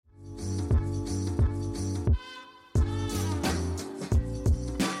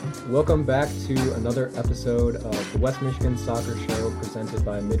Welcome back to another episode of the West Michigan Soccer Show presented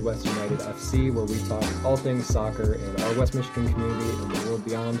by Midwest United FC, where we talk all things soccer in our West Michigan community and the world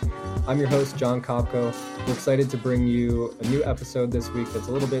beyond. I'm your host, John Kopko. We're excited to bring you a new episode this week that's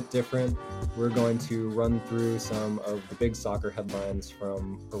a little bit different. We're going to run through some of the big soccer headlines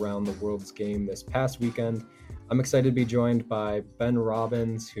from around the world's game this past weekend. I'm excited to be joined by Ben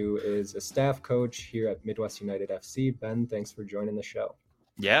Robbins, who is a staff coach here at Midwest United FC. Ben, thanks for joining the show.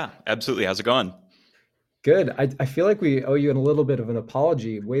 Yeah, absolutely. How's it going? Good. I feel like we owe you a little bit of an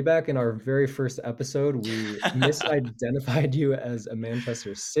apology. Way back in our very first episode, we misidentified you as a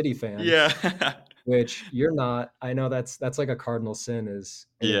Manchester City fan, Yeah. which you're not. I know that's like a cardinal sin, is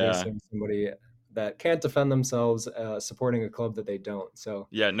introducing somebody that can't defend themselves, supporting a club that they don't. So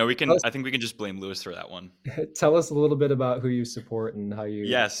Yeah, no, I think we can just blame Lewis for that one. tell us a little bit about who you support and how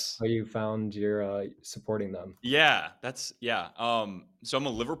Yes. you found your supporting them. Yeah, so I'm a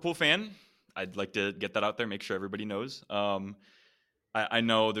Liverpool fan. I'd like to get that out there, make sure everybody knows. I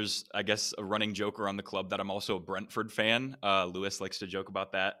know there's, I guess, a running joke around the club that I'm also a Brentford fan. Lewis likes to joke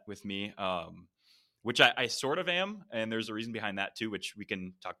about that with me, which I sort of am, and there's a reason behind that too, which we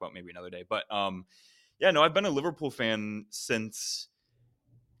can talk about maybe another day. But yeah, no, I've been a Liverpool fan since,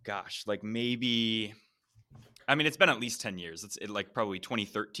 maybe, I mean, it's been at least 10 years. It's like probably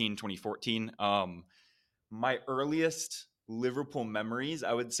 2013, 2014. My earliest Liverpool memories,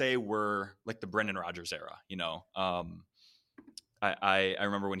 I would say, were like the Brendan Rodgers era, you know. I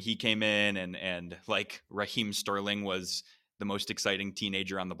remember when he came in and like Raheem Sterling was the most exciting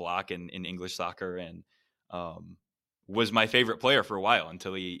teenager on the block in English soccer, and was my favorite player for a while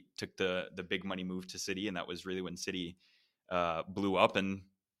until he took the big money move to City, and that was really when City blew up and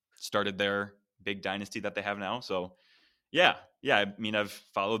started their big dynasty that they have now. So yeah. I mean, I've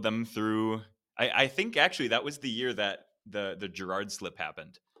followed them through. I think actually that was the year that the Gerrard slip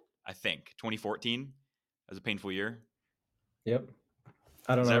happened. I think 2014. That was a painful year. Yep.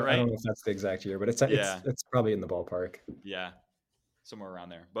 I don't Is know. that right? I don't know if that's the exact year, but it's probably in the ballpark. Yeah, somewhere around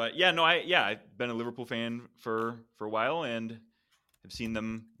there. But yeah, no, I've been a Liverpool fan for a while and have seen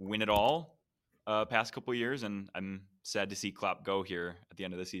them win it all past couple of years, and I'm sad to see Klopp go here at the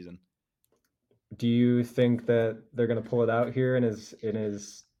end of the season. Do you think that they're going to pull it out here in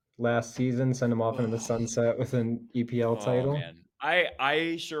his last season, send him off into the sunset with an EPL title? Oh man,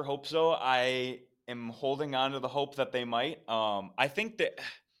 I sure hope so. I am holding on to the hope that they might. I think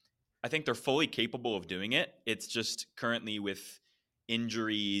they're fully capable of doing it. It's just currently with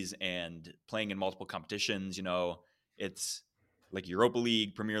injuries and playing in multiple competitions, you know, it's like Europa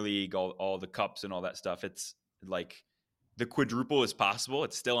League, Premier League, all the cups and all that stuff. It's like the quadruple is possible.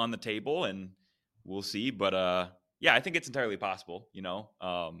 It's still on the table, and we'll see. But yeah, I think it's entirely possible, you know.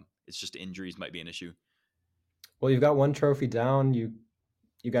 It's just injuries might be an issue. Well, you've got one trophy down. You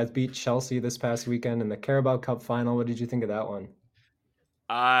guys beat Chelsea this past weekend in the Carabao Cup final. What did you think of that one?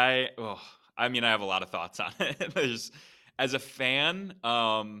 I mean, I have a lot of thoughts on it. As a fan,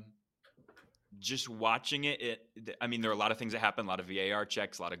 just watching I mean, there are a lot of things that happen, a lot of VAR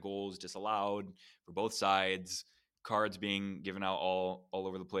checks, a lot of goals disallowed for both sides, cards being given out all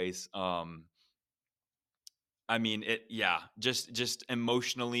over the place. I mean, just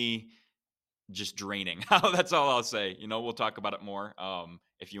emotionally just draining. That's all I'll say. You know, we'll talk about it more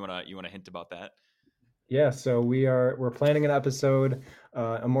if you want to hint about that. Yeah, so we're planning an episode,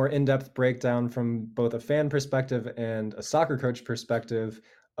 a more in-depth breakdown from both a fan perspective and a soccer coach perspective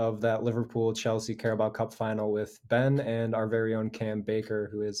of that Liverpool-Chelsea Carabao Cup final with Ben and our very own Cam Baker,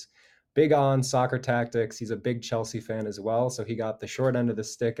 who is big on soccer tactics. He's a big Chelsea fan as well, so he got the short end of the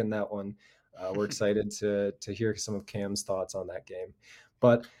stick in that one. We're excited to hear some of Cam's thoughts on that game.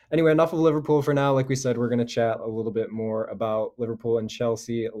 But anyway, enough of Liverpool for now. Like we said, we're going to chat a little bit more about Liverpool and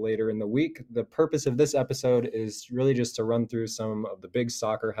Chelsea later in the week. The purpose of this episode is really just to run through some of the big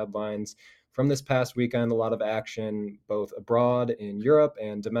soccer headlines from this past weekend. A lot of action both abroad in Europe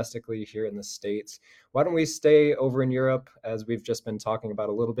and domestically here in the States. Why don't we stay over in Europe, as we've just been talking about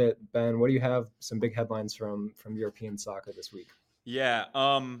a little bit? Ben, what do you have some big headlines from European soccer this week? Yeah,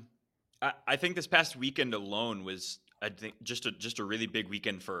 I think this past weekend alone was, I think, just a really big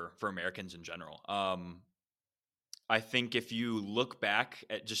weekend for Americans in general. I think if you look back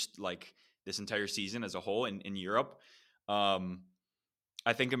at just like this entire season as a whole in Europe,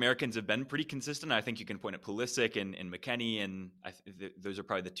 I think Americans have been pretty consistent. I think you can point at Pulisic and McKennie, and those are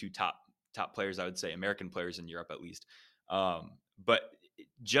probably the two top players, I would say, American players in Europe at least. But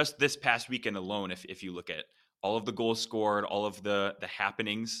just this past weekend alone, if you look at all of the goals scored, all of the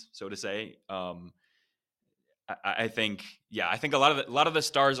happenings, so to say, I think a lot of the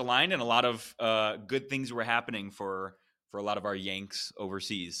stars aligned, and a lot of good things were happening for for a lot of our Yanks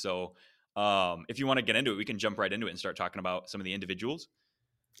overseas. So if you want to get into it, we can jump right into it and start talking about some of the individuals.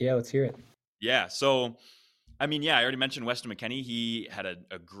 Yeah, let's hear it. Yeah. So, I mean, yeah, I already mentioned Weston McKennie. He had a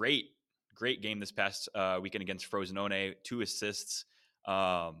great game this past weekend against Frosinone, 2 assists,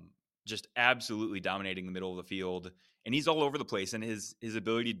 just absolutely dominating the middle of the field. And he's all over the place. And his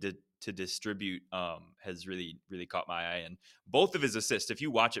ability to distribute has really caught my eye. And both of his assists, if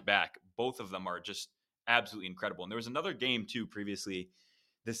you watch it back, both of them are just absolutely incredible. And there was another game, too, previously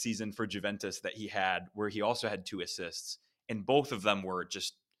this season for Juventus that he had where he also had 2 assists. And both of them were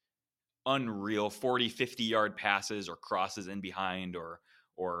just unreal 40, 50-yard passes or crosses in behind or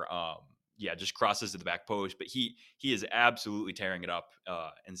yeah, just crosses to the back post. But he is absolutely tearing it up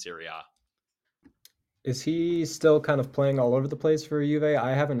in Serie A. Is he still kind of playing all over the place for Juve? I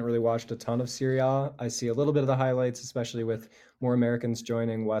haven't really watched a ton of Serie A. I see a little bit of the highlights, especially with more Americans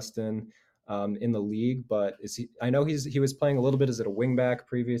joining Weston in the league. But is he? I know he was playing a little bit as a wingback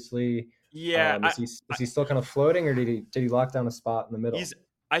previously. Yeah, Is he still kind of floating, or did he lock down a spot in the middle? he's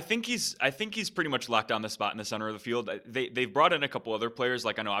I think he's pretty much locked down the spot in the center of the field. They've brought in a couple other players,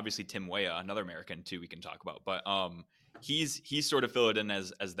 like I know obviously Tim Weah, another American too, we can talk about. But he's sort of filled in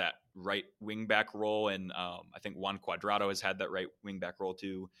as that right wing back role, and I think Juan Cuadrado has had that right wing back role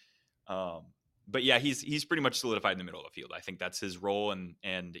too. Um, but yeah, he's pretty much solidified in the middle of the field. I think that's his role,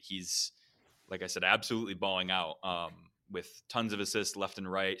 and he's, like I said, absolutely balling out with tons of assists left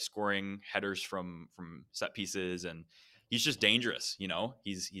and right, scoring headers from set pieces, and he's just dangerous.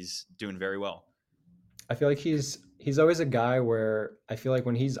 He's doing very well. I feel like he's always a guy where I feel like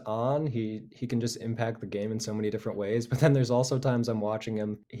when he's on, he can just impact the game in so many different ways. But then there's also times I'm watching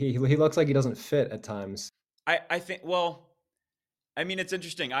him, he looks like he doesn't fit at times. I think, well, I mean, it's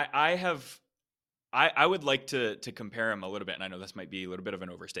interesting. I would like to compare him a little bit, and I know this might be a little bit of an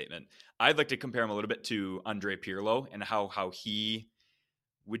overstatement. I'd like to compare him a little bit to Andre Pirlo and how he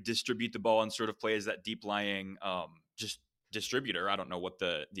would distribute the ball and sort of play as that deep lying just distributor. I don't know what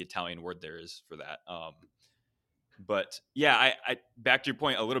the Italian word there is for that. But yeah, I back to your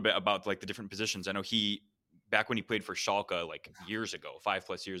point a little bit about like the different positions. I know he back when he played for Schalke like years ago,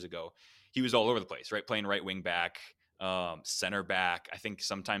 5+ years ago, he was all over the place, right? Playing right wing back, center back. I think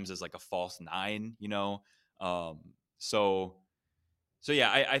sometimes as like a false nine, Um, so so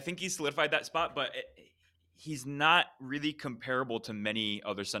yeah, I think he's solidified that spot, but he's not really comparable to many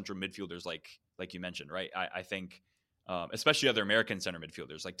other central midfielders, like you mentioned, right? I think, especially other American center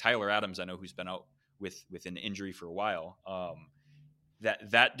midfielders, like Tyler Adams. I know who's been out with an injury for a while.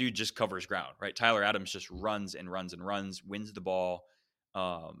 That dude just covers ground, right? Tyler Adams just runs and runs and runs, wins the ball,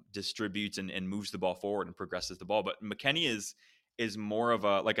 distributes and moves the ball forward and progresses the ball. But McKennie is more of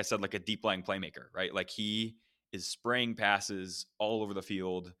a, like I said, like a deep lying playmaker, right? Like he is spraying passes all over the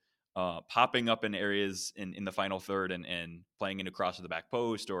field, popping up in areas in the final third and playing into cross to the back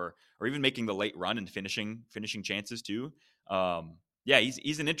post or even making the late run and finishing chances too. Yeah,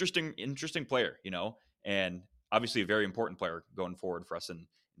 he's an interesting player, and obviously a very important player going forward for us into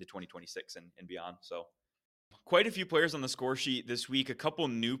 2026 and beyond. So quite a few players on the score sheet this week. A couple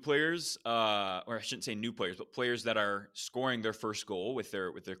new players, or I shouldn't say new players, but players that are scoring their first goal with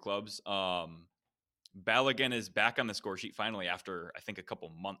their clubs. Balogun is back on the score sheet finally after I think a couple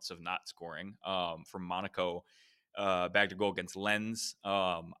months of not scoring. From Monaco, bagged a goal against Lens.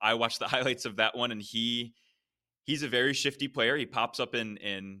 I watched the highlights of that one, and he's a very shifty player. He pops up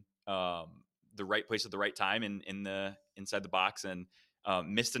in the right place at the right time in the inside the box, and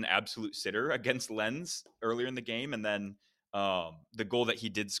missed an absolute sitter against Lens earlier in the game, and then the goal that he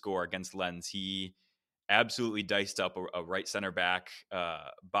did score against Lens, he absolutely diced up a right center back,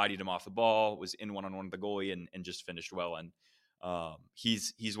 bodied him off the ball, was in one-on-one with the goalie, and just finished well. And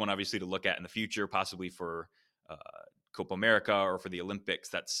he's one obviously to look at in the future, possibly for uh, Copa America or for the Olympics.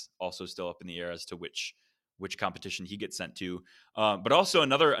 That's also still up in the air as to which competition he gets sent to. But also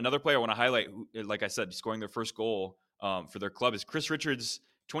another player I want to highlight, who, like I said, scoring their first goal for their club is Chris Richards,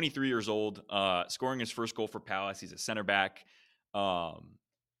 23 years old, scoring his first goal for Palace. He's a center back.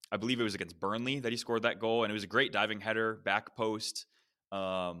 I believe it was against Burnley that he scored that goal, and it was a great diving header, back post.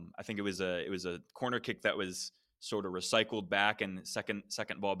 I think it was a corner kick that was sort of recycled back and second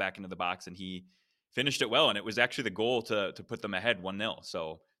ball back into the box, and he finished it well. And it was actually the goal to put them ahead 1-0.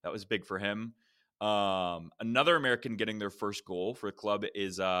 So that was big for him. Another American getting their first goal for the club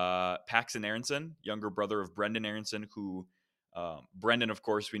is Paxton Aronson, younger brother of Brendan Aronson, who Brendan, of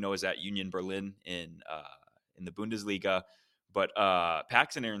course, we know is at Union Berlin in the Bundesliga. But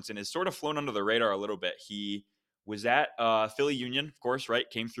Paxton Aronson is sort of flown under the radar a little bit. He was at Philly Union, of course, right?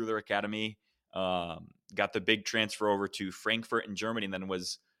 Came through their academy, got the big transfer over to Frankfurt in Germany, and then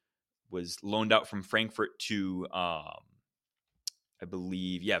was loaned out from Frankfurt to I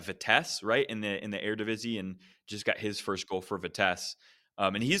believe, yeah, Vitesse, right, in the Eredivisie, and just got his first goal for Vitesse.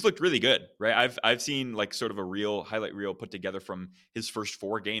 And he's looked really good, right? I've seen like sort of a real highlight reel put together from his first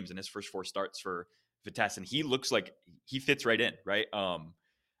 4 games and his first 4 starts for Vitesse, and he looks like he fits right in, right? I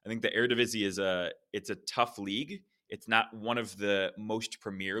think the Eredivisie it's a tough league. It's not one of the most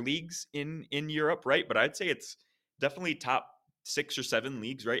premier leagues in Europe, right? But I'd say it's definitely top 6 or 7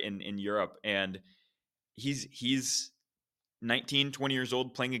 leagues, right, in Europe. And he's 19, 20 years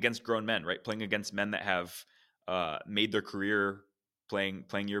old, playing against grown men, right? Playing against men that have made their career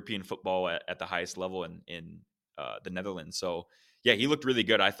playing European football at the highest level in the Netherlands. So yeah, he looked really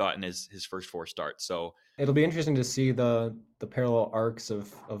good, I thought, in his first 4 starts. So It'll be interesting to see the parallel arcs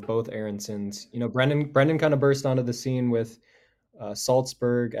of both Aaronsons. You know, Brendan kind of burst onto the scene with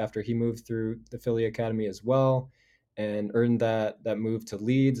Salzburg after he moved through the Philly Academy as well, and earned that move to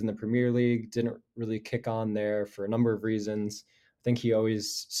Leeds in the Premier League. Didn't really kick on there for a number of reasons. I think he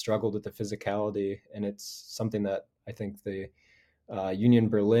always struggled with the physicality, and it's something that I think the Union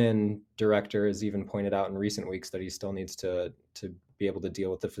Berlin director has even pointed out in recent weeks that he still needs to be able to deal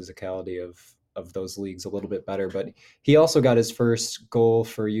with the physicality of those leagues a little bit better. But he also got his first goal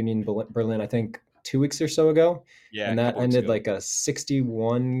for Union Berlin, I think, 2 weeks or so ago, yeah, a and that couple weeks ended ago. like a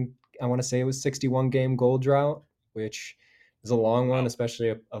 61. I want to say it was 61 game goal drought, which is a long one, Wow.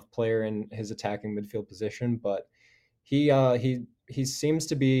 especially a player in his attacking midfield position. But he seems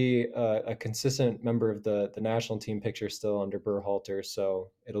to be a consistent member of the national team picture still under Berhalter.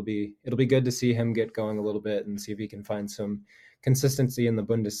 So it'll be good to see him get going a little bit and see if he can find some consistency in the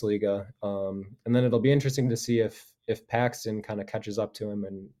Bundesliga. And then it'll be interesting to see if Paxton kind of catches up to him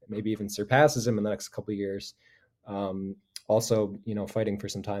and maybe even surpasses him in the next couple of years. Also, you know, fighting for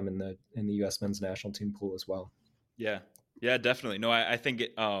some time in the U.S. men's national team pool as well. Yeah, yeah, definitely. No, I think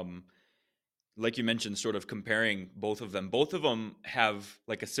it. Like you mentioned, sort of comparing both of them. Both of them have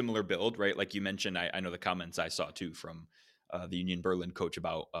like a similar build, right? Like you mentioned, I know the comments I saw too from the Union Berlin coach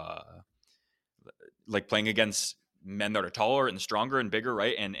about like playing against men that are taller and stronger and bigger,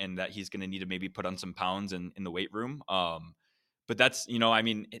 right? And that he's going to need to maybe put on some pounds in the weight room. But that's, I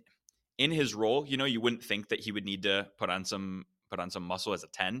mean, in his role, you wouldn't think that he would need to put on some muscle as a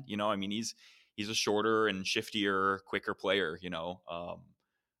 10. I mean, he's a shorter and shiftier, quicker player.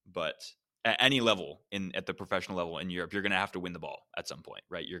 But at any level at the professional level in Europe, you're going to have to win the ball at some point,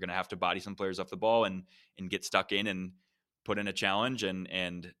 right? You're going to have to body some players off the ball and get stuck in and put in a challenge and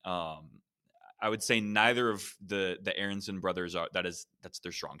I would say neither of the Aronson brothers that's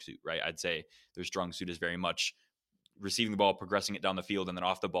their strong suit, right? I'd say their strong suit is very much receiving the ball, progressing it down the field, and then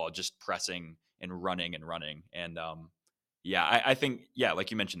off the ball, just pressing and running and running. And yeah, I think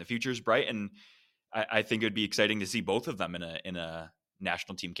like you mentioned, the future is bright, and I think it would be exciting to see both of them in a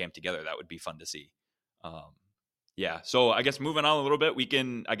national team camp together. That would be fun to see. Um, yeah. So I guess moving on a little bit, we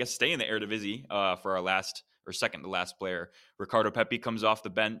can stay in the Eredivisie for our last or second to last player. Ricardo Pepi comes off the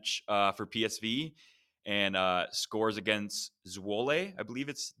bench for PSV and scores against Zwolle. I believe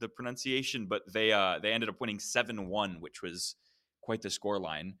it's the pronunciation, but they ended up winning 7-1, which was quite the score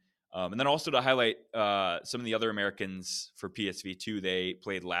line. And then also to highlight some of the other Americans for PSV too. They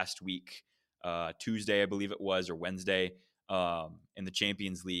played last week, Tuesday, I believe it was, or Wednesday, in the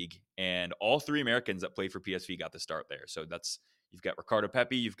Champions League, and all 3 Americans that played for PSV got the start there. So you've got Ricardo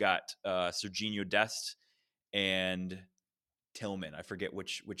Pepi, you've got Serginho Dest, and Tillman. I forget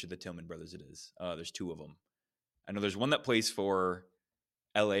which of the Tillman brothers it is. There's 2 of them. I know there's one that plays for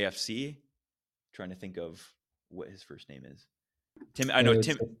LAFC. Trying to think of what his first name is. Tim. I know It's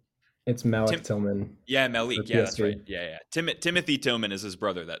Tim. it's Malik Tim. Tillman Yeah, for Malik. Yeah, that's right. PSV. Yeah. Timothy Tillman is his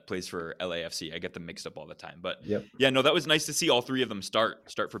brother that plays for LAFC. I get them mixed up all the time. But Yep. yeah, no, that was nice to see all 3 of them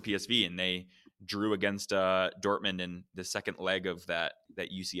start for PSV, and they drew against Dortmund in the second leg of that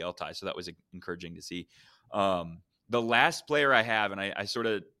UCL tie. So that was encouraging to see. The last player I have, and I sort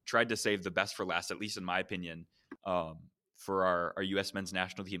of tried to save the best for last, at least in my opinion, for our U.S. men's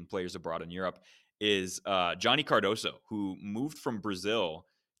national team players abroad in Europe, is Johnny Cardoso, who moved from Brazil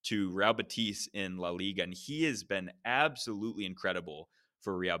to Real Betis in La Liga, and he has been absolutely incredible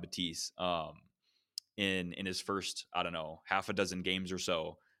for Real Betis in his first, I don't know, half a dozen games or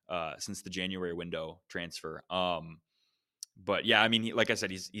so since the January window transfer. But yeah, I mean, like I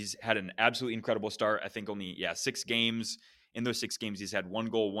said, he's had an absolutely incredible start. I think only 6 games. In those 6 games, he's had 1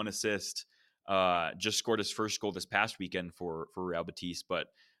 goal, 1 assist. Just scored his first goal this past weekend for Real Betis. But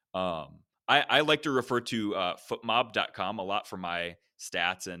I like to refer to footmob.com a lot for my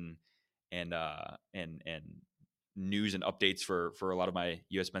stats and news and updates for a lot of my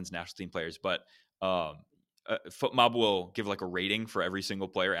U.S. men's national team players. But FootMob will give like a rating for every single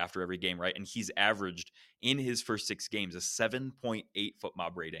player after every game, right? And he's averaged in his first 6 games a 7.8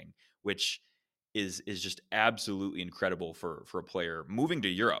 FootMob rating, which is just absolutely incredible for a player moving to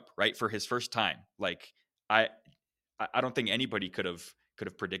Europe, right? For his first time. Like I I don't think anybody could have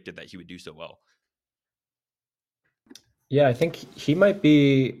predicted that he would do so well. Yeah, I think he might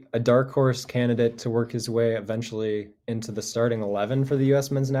be a dark horse candidate to work his way eventually into the starting 11 for the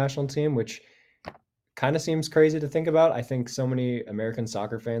US men's national team, which kind of seems crazy to think about. I think so many American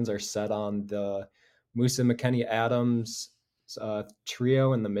soccer fans are set on the Musa McKennie Adams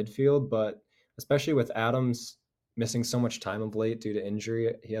trio in the midfield, but especially with Adams missing so much time of late due to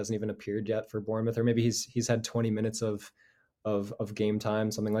injury, he hasn't even appeared yet for Bournemouth, or maybe he's had 20 minutes of game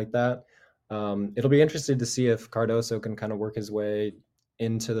time, something like that. It'll be interesting to see if Cardoso can kind of work his way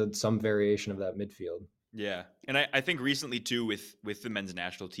into some variation of that midfield. Yeah, and I think recently too with the men's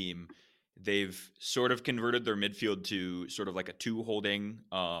national team, they've sort of converted their midfield to sort of like a two holding,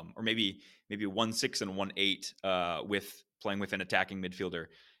 or maybe 1-6 and 1-8, with playing with an attacking midfielder.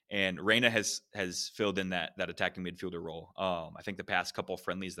 And Reina has filled in that attacking midfielder role. I think the past couple of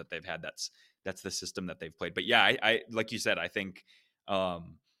friendlies that they've had, that's the system that they've played. But yeah, I like you said, I think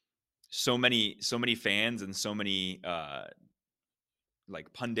so many fans and so many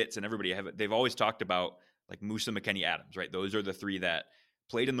like pundits and everybody they've always talked about like Musa, McKennie, Adams, right? Those are the three that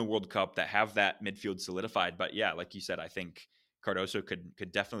played in the World Cup that have that midfield solidified. But yeah, like you said, I think Cardoso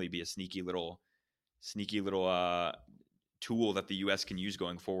could definitely be a sneaky little tool that the U.S. can use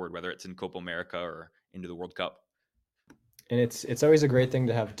going forward, whether it's in Copa America or into the World Cup. And it's always a great thing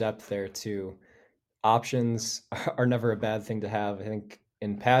to have depth there too. Options are never a bad thing to have. I think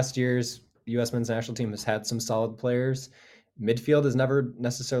in past years, the U.S. men's national team has had some solid players. Midfield has never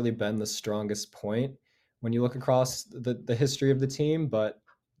necessarily been the strongest point when you look across the history of the team, but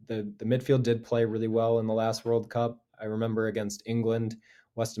the midfield did play really well in the last World Cup. I remember against England,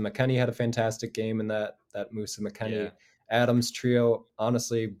 Weston McKennie had a fantastic game in that Musa Yeah, McKennie Adams trio.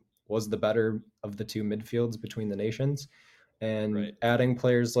 Honestly, was the better of the two midfields between the nations. And right. adding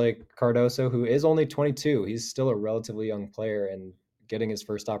players like Cardoso, who is only 22, he's still a relatively young player and getting his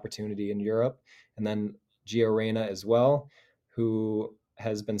first opportunity in Europe. And then Gio Reyna as well, who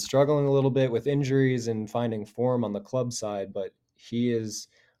has been struggling a little bit with injuries and finding form on the club side, but he is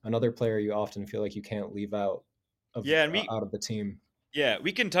another player you often feel like you can't leave Yeah, and we out of the team. yeah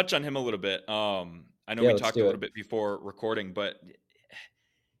we can touch on him a little bit. I know Yeah, we let's talked a do little it. bit before recording, but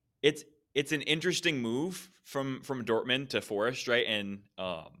it's it's an interesting move from Dortmund to Forest, right? And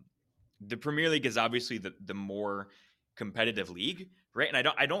the Premier League is obviously the more competitive league, right? And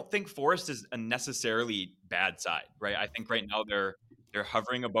I don't think Forest is a necessarily bad side, right? I think right now they're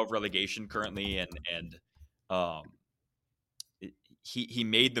hovering above relegation currently, and um, he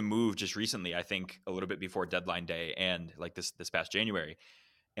made the move just recently, I think a little bit before deadline day, and like this past January,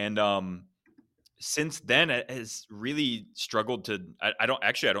 and since then has really struggled to I don't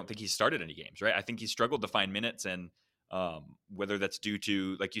think he's started any games, right? I think he's struggled to find minutes, and whether that's due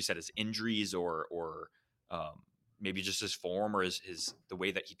to, like you said, his injuries or maybe just his form or his the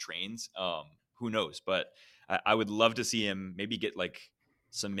way that he trains, who knows? But I would love to see him maybe get like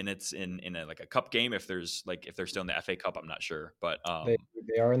some minutes in like a cup game, if they're still in the FA Cup. I'm not sure, but They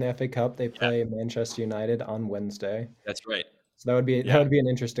they are in the FA Cup. They yeah, play Manchester United on Wednesday. that's right. So that Yeah, would be an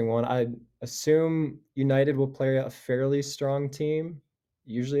interesting one. I assume United will play a fairly strong team.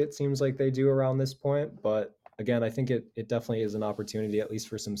 Usually it seems like they do around this point, but again, I think it definitely is an opportunity at least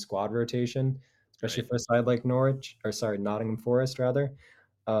for some squad rotation, especially right. for a side like Norwich or sorry, Nottingham Forest rather.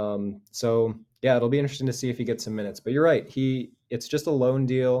 So yeah, it'll be interesting to see if he gets some minutes. But you're right, it's just a loan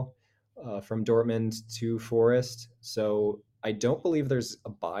deal from Dortmund to Forest. So I don't believe there's a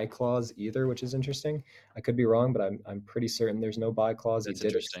buy clause either, which is interesting. I could be wrong, but I'm pretty certain there's no buy clause. That's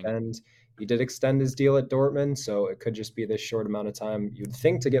interesting. He did extend his deal at Dortmund, so it could just be this short amount of time you'd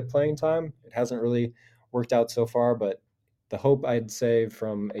think to get playing time. It hasn't really worked out so far, but the hope I'd say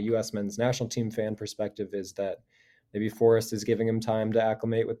from a US men's national team fan perspective is that maybe Forrest is giving him time to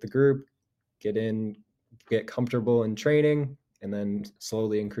acclimate with the group, get in, get comfortable in training, and then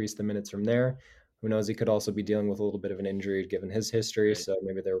slowly increase the minutes from there. Who knows? He could also be dealing with a little bit of an injury given his history, Right. so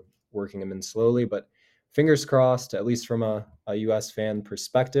maybe they're working him in slowly. But fingers crossed, at least from a US fan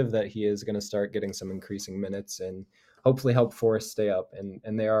perspective, that he is going to start getting some increasing minutes and hopefully help Forest stay up.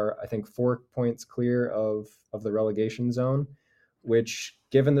 And they are, I think, 4 points clear of the relegation zone, which,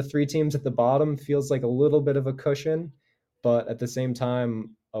 given the three teams at the bottom, feels like a little bit of a cushion. But at the same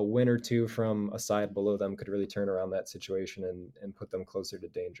time, a win or two from a side below them could really turn around that situation and put them closer to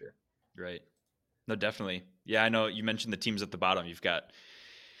danger. Right. No, definitely. Yeah, I know you mentioned the teams at the bottom.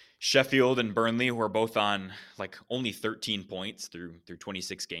 Sheffield and Burnley, who are both on like only 13 points through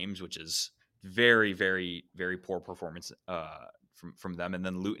 26 games, which is very, very, very poor performance from them. And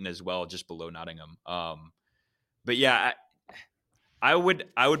then Luton as well, just below Nottingham. But yeah, I would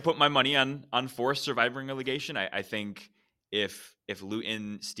put my money on Forest surviving relegation. I think if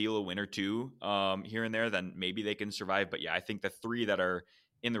Luton steal a win or two here and there, then maybe they can survive. But yeah, I think the three that are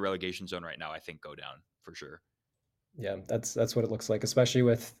in the relegation zone right now, I think go down for sure. Yeah, that's what it looks like, especially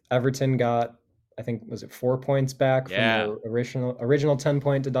with Everton got, I think, was it 4 points back from Yeah, their original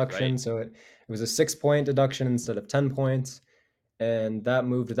 10-point deduction. right, So it was a 6-point deduction instead of 10 points. And that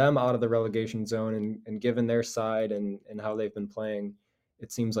moved them out of the relegation zone. And given their side and how they've been playing,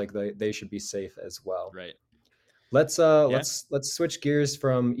 it seems like they should be safe as well. right. Let's Yeah, let's switch gears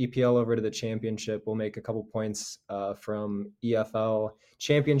from EPL over to the championship. We'll make a couple points from EFL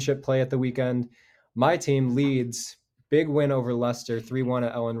championship play at the weekend. My team Leeds, big win over Leicester, 3-1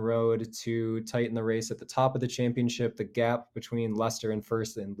 at Ellen Road to tighten the race at the top of the championship. The gap between Leicester in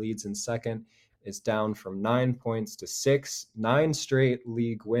first and Leeds in second is down from 9 points to six. 9 straight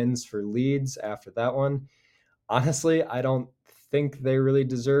league wins for Leeds after that one. Honestly, I don't think they really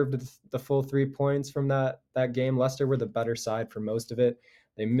deserved the full 3 points from that game. Leicester were the better side for most of it.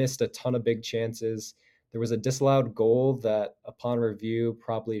 They missed a ton of big chances. There was a disallowed goal that, upon review,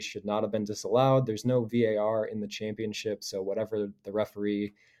 probably should not have been disallowed. There's no VAR in the championship, so whatever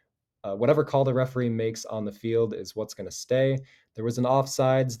call the referee makes on the field is what's going to stay. There was an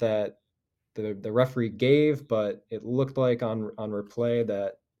offsides that the referee gave, but it looked like on replay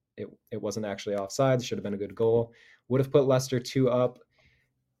that it wasn't actually offside. It should have been a good goal. Would have put Leicester 2 up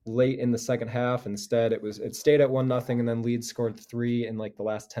late in the second half. Instead, it stayed at 1-0, and then Leeds scored three in like the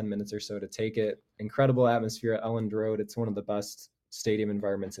last 10 minutes or so to take it. Incredible atmosphere at Elland Road. It's one of the best stadium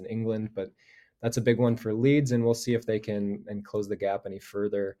environments in England, but that's a big one for Leeds, and we'll see if they can and close the gap any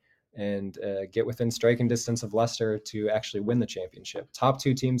further and get within striking distance of Leicester to actually win the championship. Top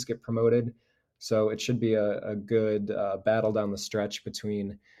two teams get promoted, so it should be a good battle down the stretch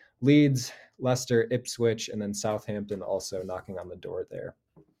between Leeds, Leicester, Ipswich, and then Southampton also knocking on the door there.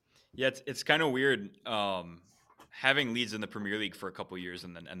 yeah. It's kind of weird having Leeds in the Premier League for a couple years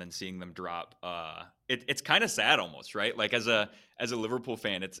and then seeing them drop. It's kind of sad almost, right? Like as a Liverpool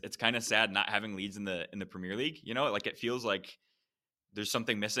fan, it's kind of sad not having Leeds in the Premier League. You know, like it feels like there's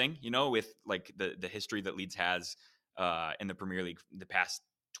something missing. You know, with like the history that Leeds has in the Premier League the past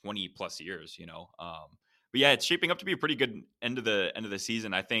 20 plus years. But yeah, it's shaping up to be a pretty good end of the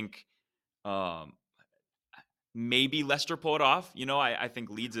season. I think um, maybe Leicester pull it off. I think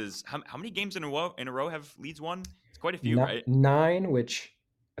Leeds is how many games in a row have Leeds won? It's quite a few, Not right? nine, which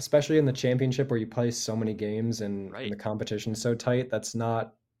especially in the championship where you play so many games and Right. the competition's so tight, that's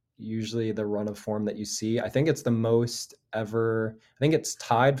not usually the run of form that you see. I think it's the most ever. I think it's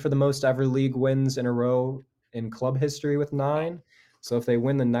tied for the most ever league wins in a row in club history with Wow. 9. So if they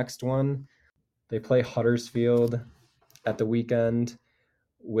win the next one, they play Huddersfield at the weekend,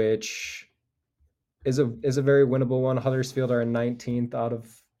 which is a very winnable one. Huddersfield are 19th out of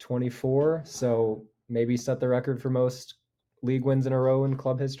 24, so maybe set the record for most league wins in a row in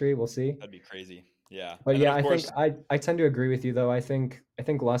club history. We'll see. That'd be crazy. Yeah. But And then yeah, of I think course, I tend to agree with you though. I think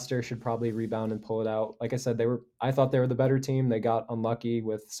Leicester should probably rebound and pull it out. Like I said, I thought they were the better team. They got unlucky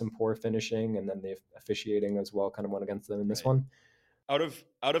with some poor finishing, and then the officiating as well kind of went against them in this right. one.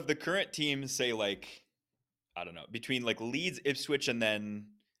 Out of the current teams, say like I don't know, between like Leeds, Ipswich, and then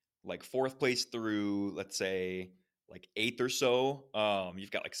like fourth place through, let's say, like eighth or so.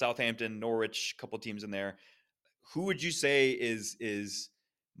 You've got like Southampton, Norwich, a couple teams in there. Who would you say is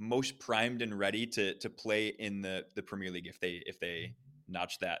most primed and ready to play in the Premier League if they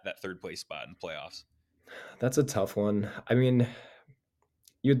notch that third place spot in playoffs? That's a tough one. I mean,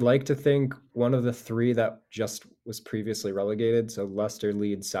 you'd like to think one of the three that just was previously relegated, so Leicester,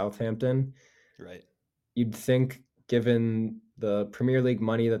 Leeds, Southampton. Right. You'd think, given the Premier League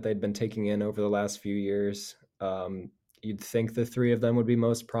money that they'd been taking in over the last few years, you'd think the three of them would be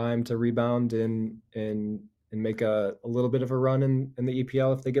most primed to rebound and make a little bit of a run in the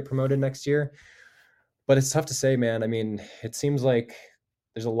EPL if they get promoted next year. But it's tough to say, man. I mean, it seems like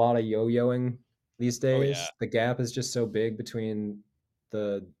there's a lot of yo-yoing these Oh yeah. days. The gap is just so big between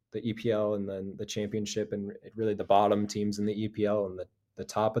the EPL and then the championship and really the bottom teams in the EPL and the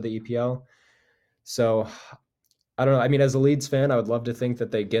top of the EPL. So I don't know. I mean, as a Leeds fan, I would love to think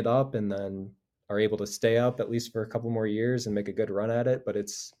that they get up and then are able to stay up at least for a couple more years and make a good run at it. But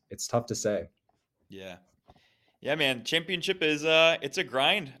it's tough to say. Yeah. Yeah, man. Championship is it's a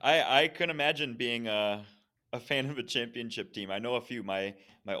grind. I couldn't imagine being a fan of a championship team. I know a few. My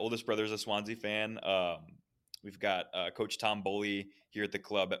oldest brother's a Swansea fan. We've got Coach Tom Boley here at the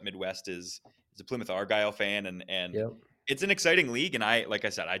club at Midwest is a Plymouth Argyle fan, and Yep. it's an exciting league. And like I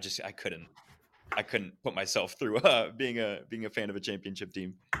said, I couldn't put myself through being a fan of a championship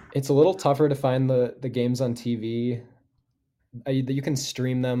team. It's a little tougher to find the games on TV. You can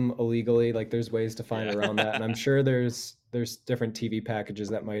stream them illegally. Like there's ways to find Yeah, around that, and I'm sure there's different TV packages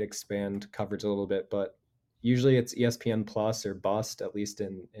that might expand coverage a little bit, but usually it's ESPN Plus or Bust, at least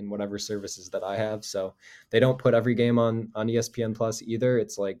in whatever services that I have. So they don't put every game on ESPN Plus either.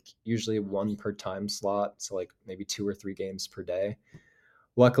 It's like usually one per time slot, so like maybe 2 or 3 games per day.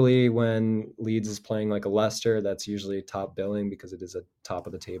 Luckily, when Leeds is playing like a Leicester, that's usually top billing because it is a top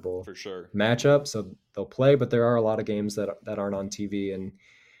of the table for sure. matchup. So they'll play, but there are a lot of games that aren't on TV, and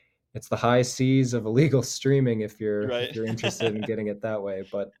it's the high seas of illegal streaming if Right. you're interested in getting it that way.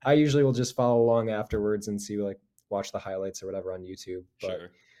 But I usually will just follow along afterwards and see like watch the highlights or whatever on YouTube. But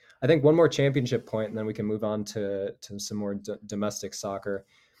Sure. I think one more championship point, and then we can move on to some more domestic soccer.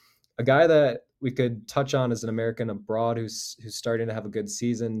 A guy that we could touch on as an American abroad who's starting to have a good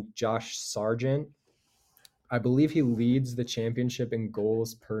season, Josh Sargent. I believe he leads the championship in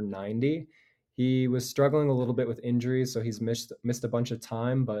goals per 90. He was struggling a little bit with injuries, so he's missed a bunch of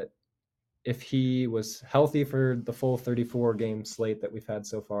time. But if he was healthy for the full 34 game slate that we've had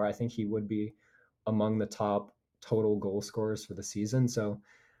so far, I think he would be among the top total goal scorers for the season. So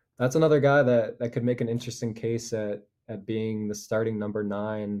that's another guy that could make an interesting case at being the starting number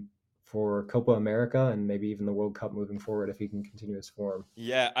 9 for Copa America and maybe even the World Cup moving forward if he can continue his form.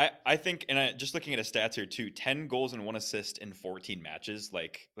 Yeah, I think, and just looking at his stats here too, 10 goals and 1 assist in 14 matches.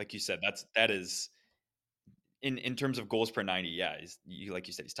 Like you said, that is in terms of goals per 90. Yeah, like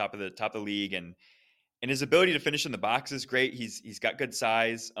you said, he's top of the league, and his ability to finish in the box is great. He's got good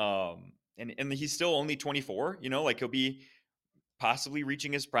size, and he's still only 24. Like he'll be possibly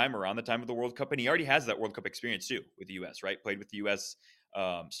reaching his prime around the time of the World Cup, and he already has that World Cup experience too with the U.S. Right, played with the U.S.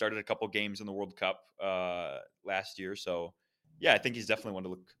 Started a couple games in the World Cup last year, so yeah, I think he's definitely one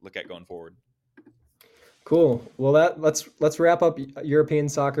to look at going forward. Cool. Well, let's wrap up European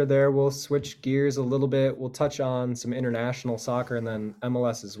soccer there. We'll switch gears a little bit. We'll touch on some international soccer and then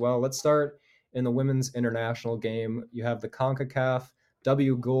MLS as well. Let's start in the women's international game. You have the CONCACAF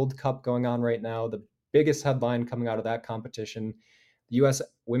W Gold Cup going on right now. The biggest headline coming out of that competition, the U.S.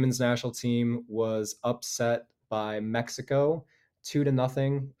 women's national team was upset by Mexico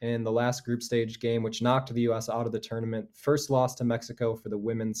 2-0 in the last group stage game, which knocked the U.S. out of the tournament. First loss to Mexico for the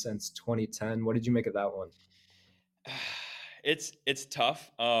women since 2010. What did you make of that one? It's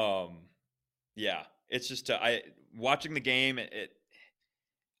tough. Yeah, it's just I watching the game.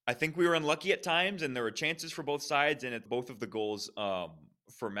 I think we were unlucky at times, and there were chances for both sides, and both of the goals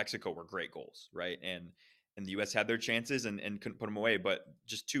for Mexico were great goals, right? And the U.S. had their chances and couldn't put them away, but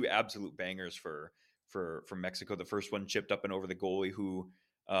just two absolute bangers for Mexico. The first one chipped up and over the goalie who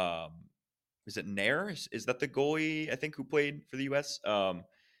um, is it Nair? Is that the goalie I think who played for the U.S.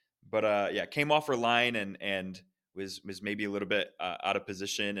 But yeah, came off her line and was maybe a little bit out of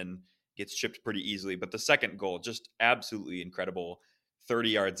position and gets chipped pretty easily. But the second goal, just absolutely incredible. 30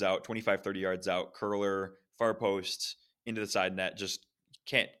 yards out, 25, 30 yards out, curler, far post, into the side net. Just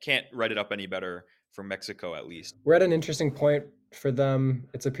can't write it up any better from Mexico, at least. We're at an interesting point for them.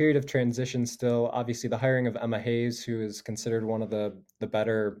 It's a period of transition still. Obviously, the hiring of Emma Hayes, who is considered one of the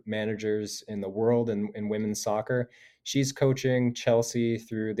better managers in the world in women's soccer. She's coaching Chelsea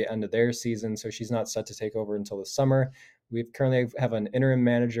through the end of their season, so she's not set to take over until the summer. We currently have an interim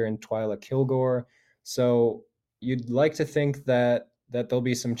manager in Twyla Kilgore. So you'd like to think that there'll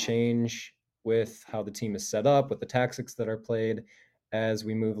be some change with how the team is set up, with the tactics that are played as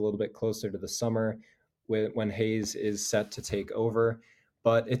we move a little bit closer to the summer when Hayes is set to take over.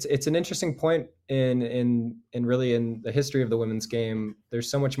 But it's an interesting point in really in the history of the women's game. There's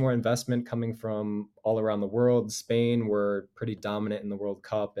so much more investment coming from all around the world. Spain were pretty dominant in the World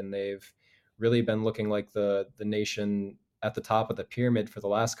Cup, and they've really been looking like the nation at the top of the pyramid for the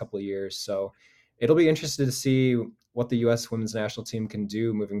last couple of years. So it'll be interesting to see what the U.S. women's national team can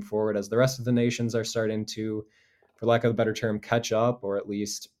do moving forward as the rest of the nations are starting to, for lack of a better term, catch up or at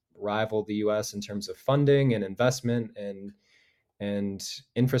least rival the U.S. in terms of funding and investment and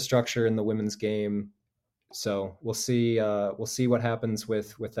infrastructure in the women's game. So we'll see what happens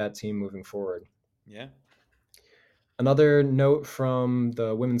with that team moving forward. Yeah. Another note from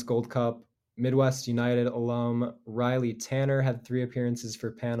the Women's Gold Cup, Midwest United alum Riley Tanner had 3 appearances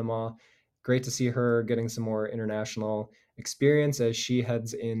for Panama. Great to see her getting some more international experience as she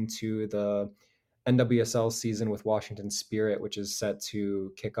heads into the NWSL season with Washington Spirit, which is set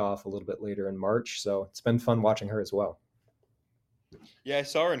to kick off a little bit later in March. So it's been fun watching her as well. Yeah, I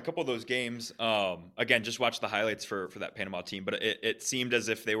saw her in a couple of those games. Again, just watched the highlights for that Panama team, but it seemed as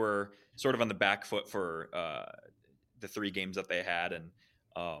if they were sort of on the back foot for the three games that they had, and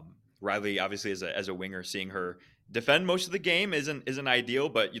Riley obviously as a winger, seeing her defend most of the game isn't ideal,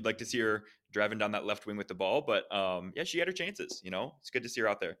 but you'd like to see her driving down that left wing with the ball. But yeah, she had her chances. You know, it's good to see her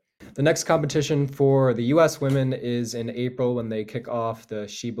out there. The next competition for the U.S. women is in April when they kick off the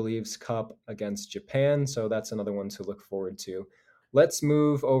She Believes Cup against Japan. So that's another one to look forward to. Let's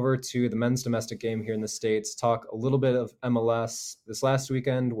move over to the men's domestic game here in the States, talk a little bit of MLS. This last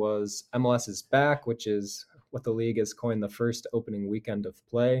weekend was MLS is back, which is what the league has coined the first opening weekend of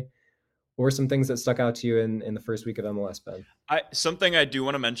play. What were some things that stuck out to you in the first week of MLS, Ben? Something I do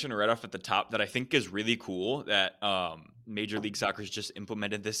want to mention right off at the top that I think is really cool that Major League Soccer's just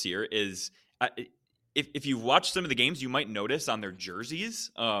implemented this year is if you've watched some of the games, you might notice on their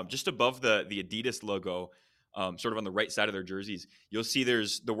jerseys, just above the Adidas logo, sort of on the right side of their jerseys, you'll see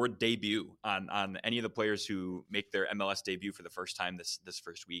there's the word debut on any of the players who make their MLS debut for the first time this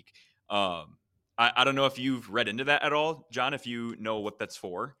first week. I don't know if you've read into that at all, John. If you know what that's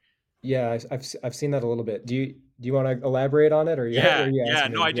for. Yeah, I've seen that a little bit. Do you want to elaborate on it, or you Yeah, or are you yeah,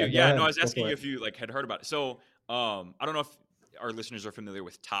 asking no, me? I do. Yeah, go Yeah, no, I ahead, was go asking for you it. if you like had heard about it. So, I don't know if our listeners are familiar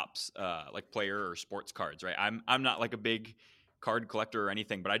with Topps, like player or sports cards, right? I'm not like a big card collector or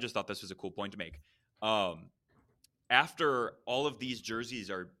anything, but I just thought this was a cool point to make. Um, After all of these jerseys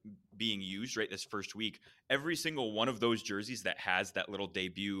are being used right this first week, every single one of those jerseys that has that little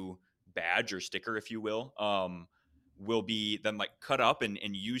debut badge or sticker, if you will be then like cut up and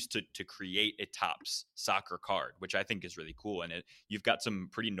used to create a Tops soccer card, which I think is really cool. And you've got some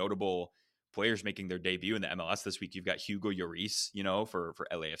pretty notable players making their debut in the MLS this week. You've got Hugo Lloris, you know, for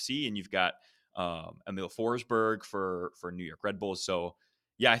LAFC, and you've got Emil Forsberg for New York Red Bulls. So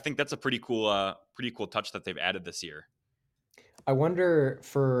yeah, I think that's a pretty cool touch that they've added this year. I wonder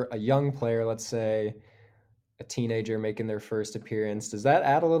for a young player, let's say a teenager making their first appearance, does that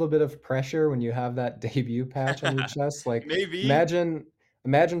add a little bit of pressure when you have that debut patch on your chest? Like Maybe.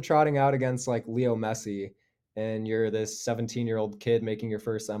 imagine trotting out against like Leo Messi and you're this 17-year-old kid making your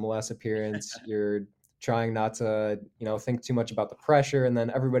first MLS appearance. You're trying not to, think too much about the pressure and then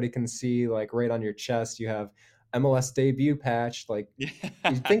everybody can see like right on your chest you have MLS debut patch. Like you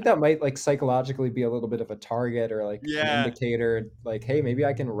Yeah. think that might like psychologically be a little bit of a target or like an Yeah, indicator like, hey, maybe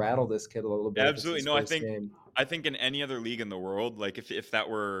I can rattle this kid a little bit if it's absolutely. his No, I first think game. I think in any other league in the world, like if that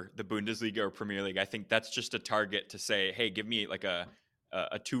were the Bundesliga or Premier League, I think that's just a target to say, hey, give me like a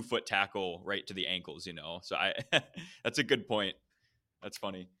 2 foot tackle right to the ankles, you know. So I that's a good point. That's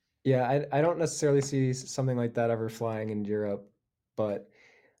funny. Yeah, I don't necessarily see something like that ever flying in Europe, but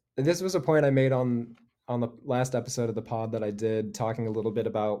this was a point I made on the last episode of the pod that I did, talking a little bit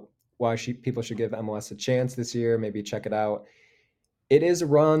about why people should give MLS a chance this year, maybe check it out. It is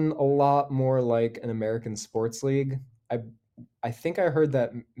run a lot more like an American sports league. I I think I heard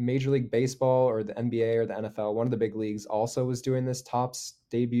that Major League Baseball or the NBA or the NFL, one of the big leagues, also was doing this Topps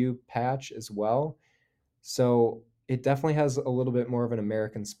debut patch as well. So it definitely has a little bit more of an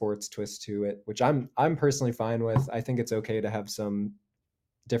American sports twist to it, which I'm personally fine with. I think it's okay to have some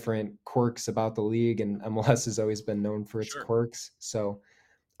different quirks about the league, and MLS has always been known for its Sure. quirks. So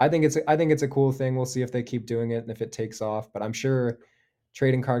I think it's a cool thing. We'll see if they keep doing it and if it takes off. But I'm sure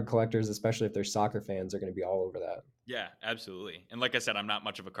trading card collectors, especially if they're soccer fans, are going to be all over that. Yeah, absolutely. And like I said, I'm not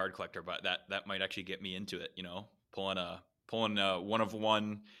much of a card collector, but that might actually get me into it, you know. Pulling a one of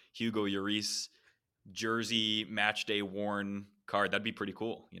one Hugo Lloris jersey match day worn card. That'd be pretty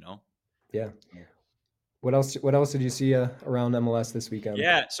cool, you know. Yeah. What else did you see around MLS this weekend?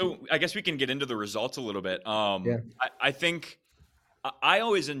 Yeah, so I guess we can get into the results a little bit. Yeah. I think I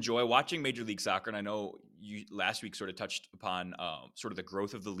always enjoy watching Major League Soccer, and I know you last week sort of touched upon sort of the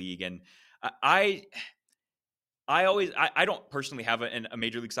growth of the league, and I I don't personally have a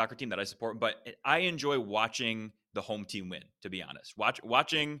Major League Soccer team that I support, but I enjoy watching the home team win. To be honest,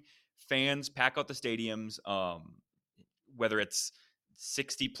 watching fans pack out the stadiums, whether it's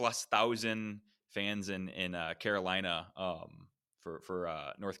 60 plus thousand fans in Carolina,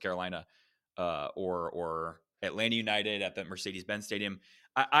 for North Carolina, or Atlanta United at the Mercedes Benz Stadium.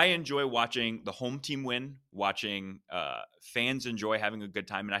 I enjoy watching the home team win, watching fans enjoy having a good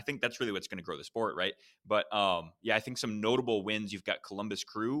time, and I think that's really what's going to grow the sport, right? But yeah, I think some notable wins. You've got Columbus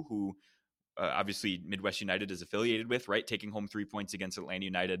Crew, who obviously Midwest United is affiliated with, right? Taking home 3 points against Atlanta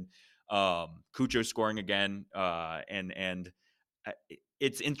United. Cucho scoring again, and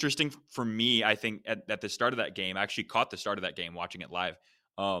it's interesting for me. I think at the start of that game, I actually caught the start of that game watching it live.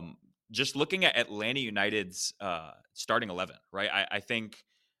 Um, just looking at Atlanta United's starting 11, right? I think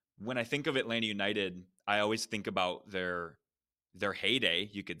when I think of Atlanta United, I always think about their their heyday,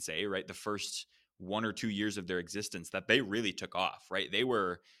 you could say, right? The first 1 or 2 years of their existence that they really took off, right? They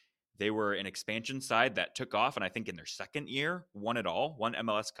were an expansion side that took off, and I think in their second year won it all, won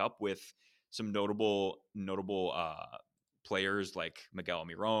MLS Cup with some notable players like Miguel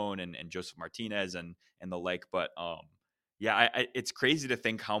Almiron and Joseph Martinez and the like. But yeah, it's crazy to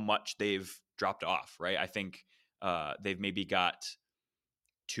think how much they've dropped off, right? I think they've maybe got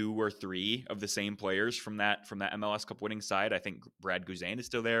two or three of the same players from that MLS Cup winning side. I think Brad Guzan is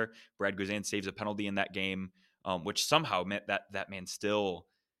still there. Brad Guzan saves a penalty in that game, which somehow meant that man still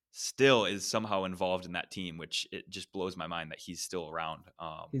is somehow involved in that team, which it just blows my mind that he's still around.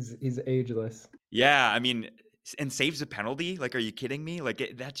 He's ageless. Yeah, I mean, and saves a penalty. Like, are you kidding me?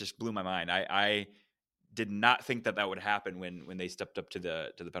 Like, that just blew my mind. I did not think that would happen when they stepped up to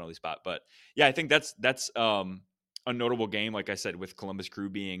the penalty spot. But yeah, I think that's a notable game. Like I said, with Columbus Crew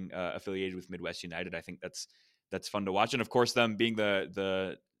being affiliated with Midwest United, I think that's fun to watch, and of course them being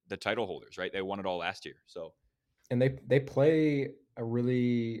the title holders, right? They won it all last year, so And they play a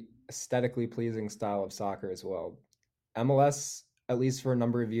really aesthetically pleasing style of soccer as well. MLS, at least for a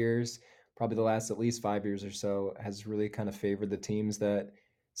number of years, probably the last at least 5 years or so, has really kind of favored the teams that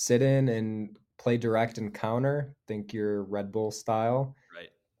sit in and play direct and counter. Think your Red Bull style, right.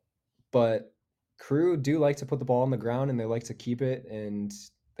 but Crew do like to put the ball on the ground and they like to keep it and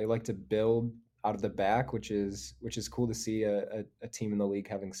they like to build out of the back, which is cool to see a team in the league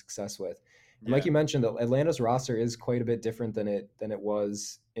having success with. And like Yeah, you mentioned, Atlanta's roster is quite a bit different than it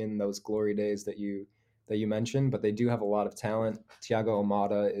was in those glory days that you mentioned, but they do have a lot of talent. Thiago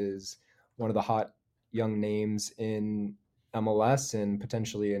Almada is one of the hot young names in MLS and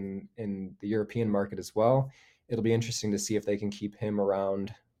potentially in the European market as well. It'll be interesting to see if they can keep him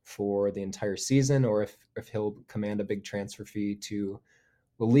around for the entire season, or if he'll command a big transfer fee to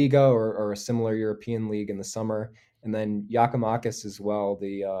La Liga or a similar European league in the summer. And then Yakimakis as well,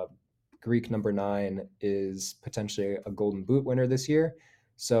 the Greek number 9, is potentially a Golden Boot winner this year.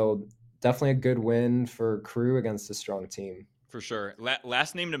 So definitely a good win for Crew against a strong team. for sure.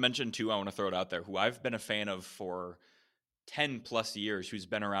 Last name to mention too, I want to throw it out there, who I've been a fan of for 10 plus years, who's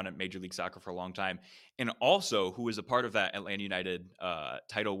been around at Major League Soccer for a long time, and also who is a part of that Atlanta United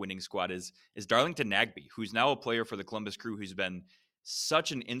title winning squad is Darlington Nagbe, who's now a player for the Columbus Crew, who's been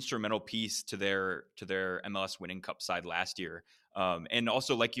such an instrumental piece to their MLS winning cup side last year. And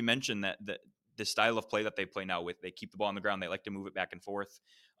also, like you mentioned, that the style of play that they play now, with they keep the ball on the ground, they like to move it back and forth.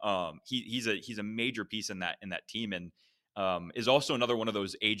 He's a major piece in that team, and is also another one of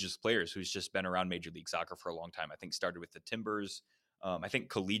those ageless players who's just been around Major League Soccer for a long time. I think started with the Timbers. I think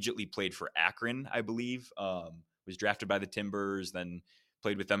collegiately played for Akron, I believe. Was drafted by the Timbers, then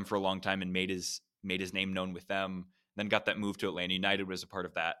played with them for a long time and made his name known with them. Then got that move to Atlanta United, was a part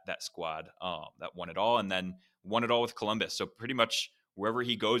of that squad that won it all, and then won it all with Columbus. So pretty much wherever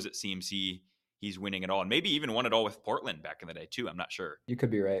he goes, it seems he's winning it all, and maybe even won it all with Portland back in the day too. I'm not sure. You could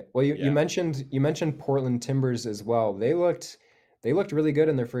be right. Well, you Yeah. mentioned Portland Timbers as well. They looked really good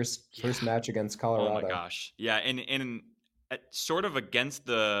in their first Yeah. match against Oh my Colorado. gosh. Yeah, and sort of against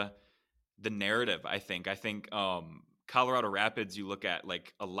the narrative, I think Colorado Rapids, you look at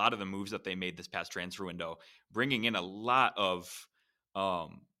like a lot of the moves that they made this past transfer window, bringing in a lot of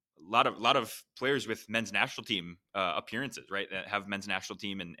players with men's national team appearances, right? That have men's national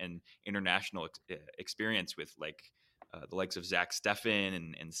team and international experience with like the likes of Zach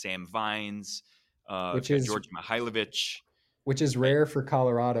Steffen and Sam Vines. We've which got is George Mihailovic, which is right? rare for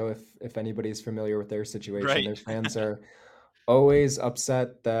Colorado if anybody's familiar with their situation. Right. Their fans are always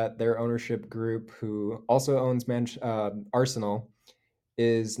upset that their ownership group, who also owns Arsenal,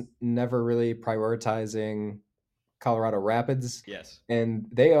 is never really prioritizing Colorado Rapids, Yes. and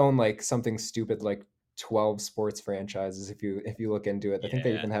they own like something stupid like 12 sports franchises if you look into it. I think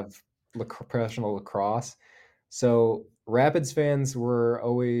they Yeah. even have professional lacrosse. So Rapids fans were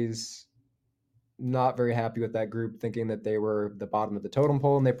always not very happy with that group, thinking that they were the bottom of the totem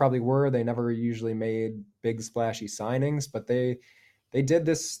pole, and they probably were. They never usually made big splashy signings, but they did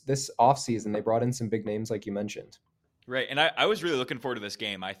this off season. They brought in some big names, like you mentioned. Right. And I was really looking forward to this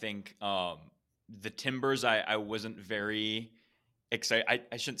game. I think the Timbers, I wasn't very excited.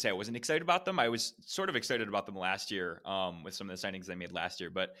 I shouldn't say I wasn't excited about them. I was sort of excited about them last year with some of the signings they made last year.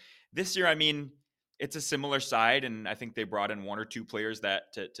 But this year, I mean, it's a similar side. And I think they brought in one or two players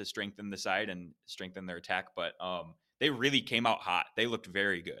that to strengthen the side and strengthen their attack. But they really came out hot. They looked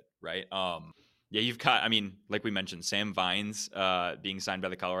very good. Right. Yeah, you've got, I mean, like we mentioned, Sam Vines being signed by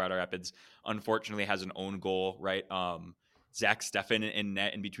the Colorado Rapids, unfortunately has an own goal, right? Zach Steffen in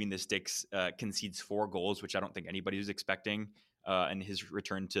net in between the sticks concedes 4 goals, which I don't think anybody was expecting. and his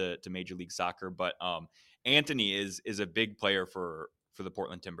return to Major League Soccer. But Anthony is a big player for the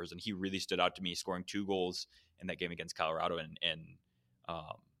Portland Timbers, and he really stood out to me, scoring 2 goals in that game against Colorado. And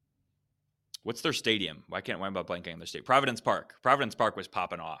um, what's their stadium? Why am I blanking on their state? Providence Park. Providence Park was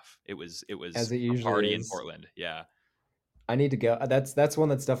popping off. It was as it a usually party in is. Portland. Yeah, I need to go. That's one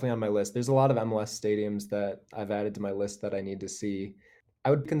that's definitely on my list. There's a lot of MLS stadiums that I've added to my list that I need to see.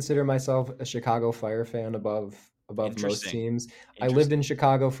 I would consider myself a Chicago Fire fan above most interesting, teams. I lived in interesting.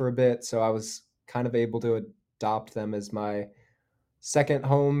 Chicago for a bit, so I was kind of able to adopt them as my second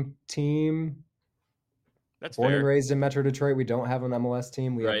home team. That's Born and fair, raised in Metro Detroit, we don't have an MLS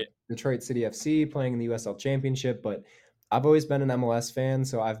team. We have right? Detroit City FC playing in the USL Championship, but I've always been an MLS fan,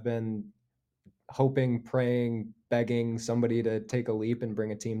 so I've been hoping, praying, begging somebody to take a leap and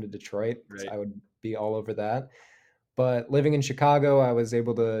bring a team to Detroit because Right. I would be all over that. But living in Chicago, I was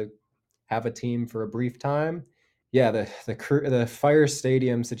able to have a team for a brief time. Yeah, the Fire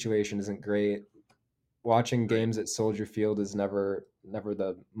Stadium situation isn't great. Watching Right. games at Soldier Field is never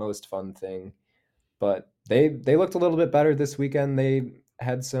the most fun thing. But they looked a little bit better this weekend. They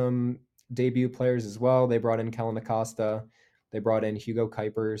had some debut players as well. They brought in Kellen Acosta. They brought in Hugo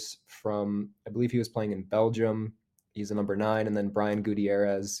Kuipers from, I believe he was playing in Belgium. He's a number 9, and then Brian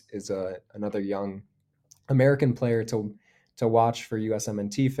Gutierrez is another young American player to watch for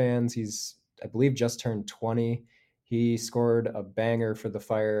USMNT fans. He's, I believe, just turned 20. He scored a banger for the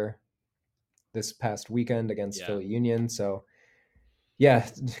Fire this past weekend against Yeah. Philly Union. So yeah,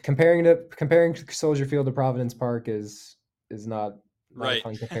 comparing Soldier Field to Providence Park is not a Right.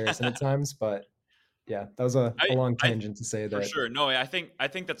 fun comparison at times, but yeah, that was a I long I tangent to say For that. sure. No, I think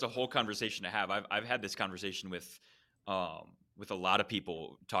that's a whole conversation to have. I've had this conversation with a lot of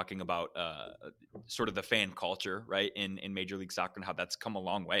people talking about sort of the fan culture, right, in Major League Soccer and how that's come a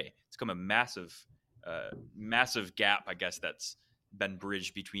long way. It's come a massive gap, I guess, that's been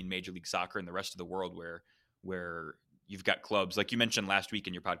bridged between Major League Soccer and the rest of the world, where you've got clubs like you mentioned last week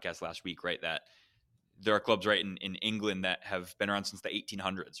in your podcast last week, right? That there are clubs right in England that have been around since the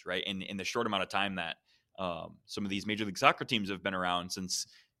 1800s, right? In the short amount of time that some of these Major League Soccer teams have been around since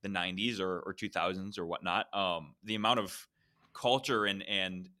the 90s or 2000s or whatnot. The amount of culture and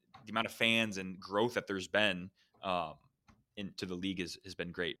the amount of fans and growth that there's been um, into the league has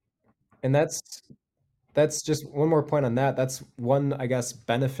been great. And that's just one more point on that. That's one, I guess,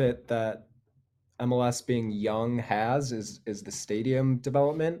 benefit that MLS being young is the stadium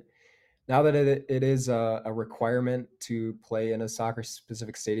development. Now that it is a requirement to play in a soccer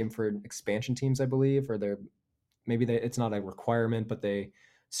specific stadium for expansion teams, I believe, or it's not a requirement, but they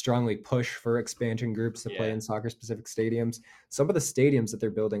strongly push for expansion groups to play Yeah, in soccer specific stadiums. Some of the stadiums that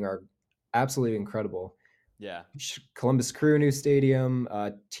they're building are absolutely incredible. yeah. Columbus Crew new stadium,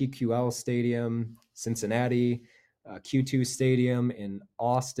 TQL Stadium, Cincinnati, Q2 Stadium in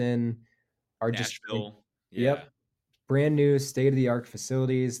Austin are just Nashville. Yeah, yep, brand new state of the art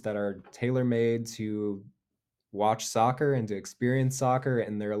facilities that are tailor made to watch soccer and to experience soccer,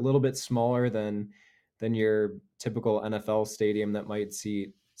 and they're a little bit smaller than your typical NFL stadium that might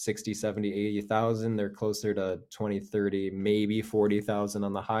seat 60, 70, 80,000. They're closer to 20, 30, maybe 40,000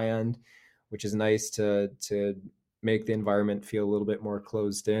 on the high end, which is nice to make the environment feel a little bit more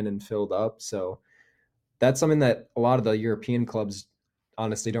closed in and filled up. So that's something that a lot of the European clubs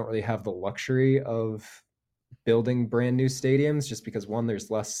honestly don't really have the luxury of building brand new stadiums, just because one, there's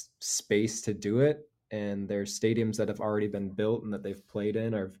less space to do it, and there's stadiums that have already been built and that they've played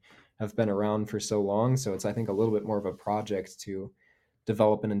in or have been around for so long. So it's, I think, a little bit more of a project to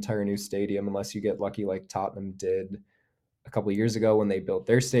develop an entire new stadium, unless you get lucky like Tottenham did a couple of years ago when they built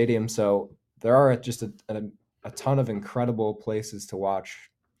their stadium. So there are just a ton of incredible places to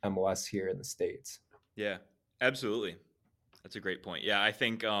watch MLS here in the States. yeah, absolutely. That's a great point. Yeah, I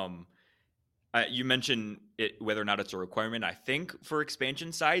think you mentioned it, whether or not it's a requirement. I think for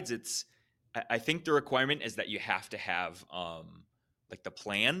expansion sides, I think the requirement is that you have to have like the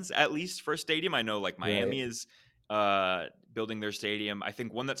plans at least for a stadium. I know like Right. Miami is building their stadium. I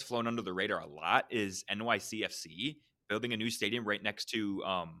think one that's flown under the radar a lot is NYCFC building a new stadium right next to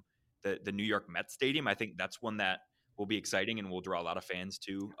the New York Mets stadium. I think that's one that will be exciting and will draw a lot of fans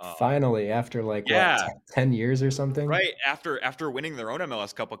too. Finally, after like what, Yeah, 10 years or something. right after winning their own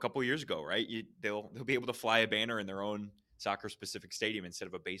MLS Cup a couple years ago, right? They'll be able to fly a banner in their own soccer specific stadium instead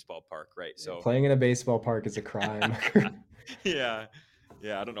of a baseball park, right? So Playing in a baseball park is a crime. yeah,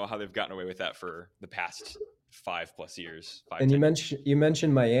 yeah. I don't know how they've gotten away with that for the past 5 plus years, five And you 10 years.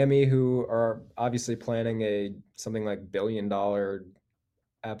 mentioned Miami, who are obviously planning a something like $1 billion,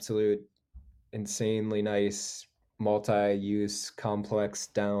 absolute insanely nice multi-use complex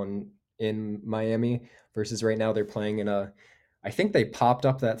down in Miami. Versus right now they're playing in a I think they popped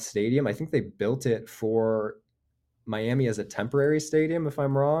up that stadium. I think they built it for Miami as a temporary stadium, if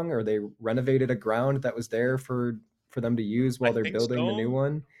I'm wrong, or they renovated a ground that was there for them to use I while they're think building the new so.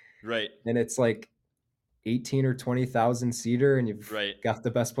 one. Right. And it's like 18 or 20,000 seater, and you've Right. got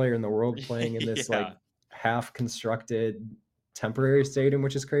the best player in the world playing in this like Yeah. half constructed temporary stadium,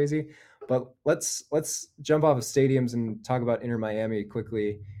 which is crazy. But let's jump off of stadiums and talk about Inter Miami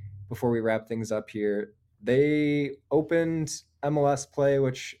quickly before we wrap things up here. They opened MLS play,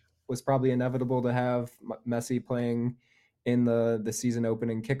 which was probably inevitable to have Messi playing in the season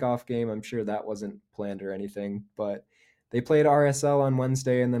opening kickoff game. I'm sure that wasn't planned or anything, but they played RSL on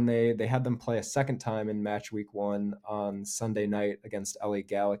Wednesday, and then they had them play a second time in match week 1 on Sunday night against LA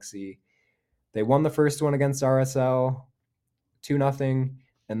Galaxy. They won the first one against RSL 2-0,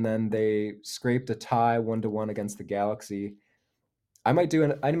 and then they scraped a tie 1-1 against the Galaxy. I might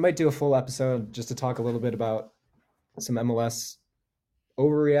do a full episode just to talk a little bit about some MLS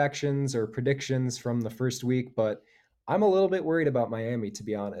overreactions or predictions from the first week, but I'm a little bit worried about Miami, to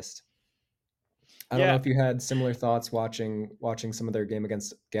be honest. I don't know Yeah. if you had similar thoughts watching some of their game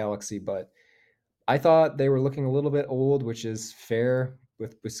against Galaxy, but I thought they were looking a little bit old, which is fair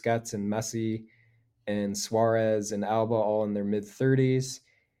with Busquets and Messi and Suarez and Alba all in their mid 30s.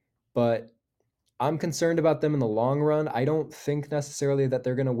 But I'm concerned about them in the long run. I don't think necessarily that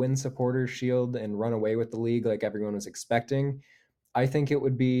they're going to win Supporters Shield and run away with the league like everyone was expecting. I think it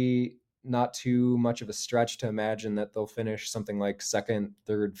would be not too much of a stretch to imagine that they'll finish something like second,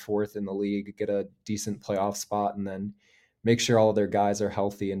 third, fourth in the league, get a decent playoff spot, and then make sure all of their guys are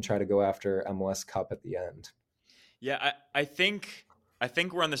healthy and try to go after MLS Cup at the end. Yeah, I think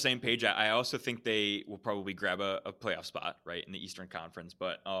we're on the same page. I also think they will probably grab a playoff spot, right, in the Eastern Conference.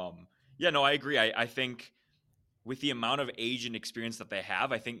 But yeah, no, I agree. I think with the amount of age and experience that they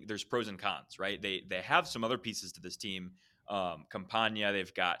have, I think there's pros and cons, right? They have some other pieces to this team. Campagna,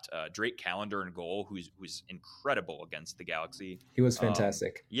 they've got Drake Callender in goal, who's incredible against the Galaxy. He was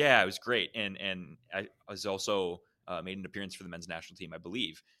fantastic. Yeah, it was great, and I was also made an appearance for the men's national team, I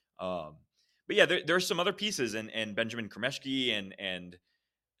believe. Um, but yeah, there are some other pieces, and Benjamin Kremeshki, and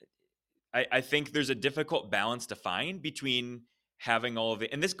I think there's a difficult balance to find between having all of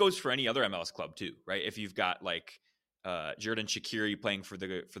it, and this goes for any other MLS club too, right? If you've got like Jordan Shaqiri playing for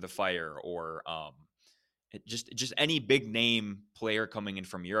the Fire, or just any big name player coming in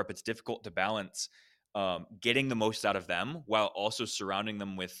from Europe, it's difficult to balance getting the most out of them while also surrounding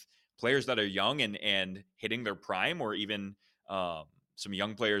them with players that are young and hitting their prime, or even some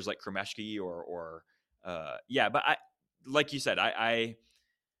young players like Kremeshki or yeah. But I, like you said, I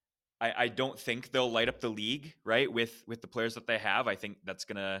don't think they'll light up the league, right? With the players that they have. I think that's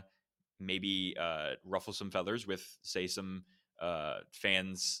gonna maybe ruffle some feathers with, say, some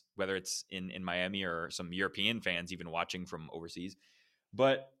fans, whether it's in Miami or some European fans even watching from overseas.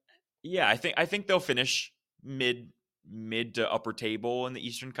 But yeah, I think they'll finish mid to upper table in the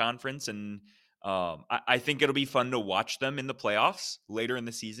Eastern Conference, and I think it'll be fun to watch them in the playoffs later in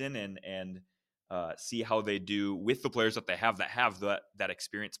the season, and see how they do with the players that they have that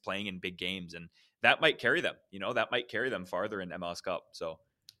experience playing in big games, and that might carry them. That might carry them farther in MLS Cup. So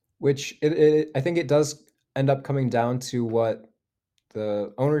Which I think it does end up coming down to what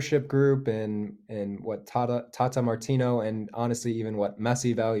the ownership group and what Tata Martino and honestly even what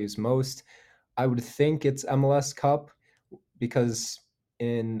Messi values most. I would think it's MLS Cup because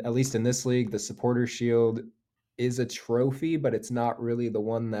in at least in this league, the Supporter Shield is a trophy, but it's not really the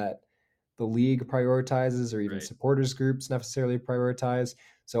one that the league prioritizes or even right, supporters groups necessarily prioritize.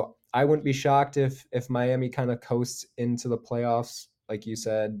 So I wouldn't be shocked if Miami kind of coasts into the playoffs, like you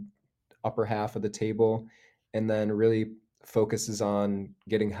said, upper half of the table, and then really focuses on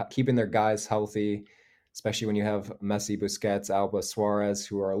keeping their guys healthy, especially when you have Messi, Busquets, Alba, Suarez,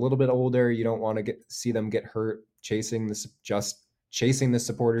 who are a little bit older. You don't want to see them get hurt chasing the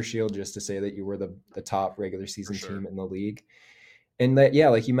supporter shield just to say that you were the top regular for season sure, team in the league. And that, yeah,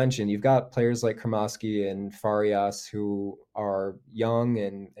 like you mentioned, you've got players like Kramaski and Farias who are young,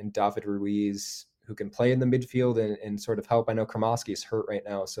 and David Ruiz who can play in the midfield and sort of help. I know Kramaski is hurt right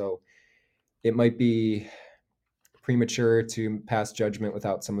now, so it might be premature to pass judgment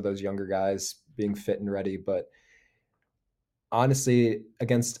without some of those younger guys being fit and ready. But honestly,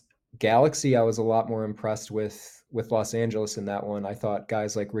 against Galaxy, I was a lot more impressed with Los Angeles in that one. I thought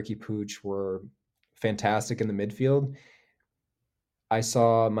guys like Ricky Pooch were fantastic in the midfield. I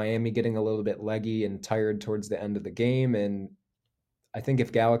saw Miami getting a little bit leggy and tired towards the end of the game, and I think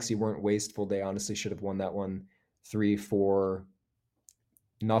if Galaxy weren't wasteful, they honestly should have won that one 3-4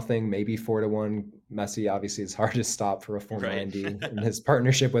 nothing, maybe 4-1. Messi obviously is hard to stop for a full right. 90, and his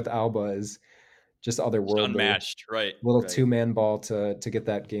partnership with Alba is just Just otherworldly. unmatched. Right. Little Right. two-man ball to get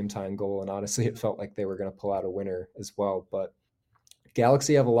that game time goal, and honestly, it felt like they were going to pull out a winner as well. But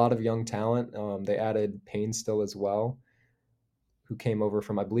Galaxy have a lot of young talent. They added Payne still as well, who came over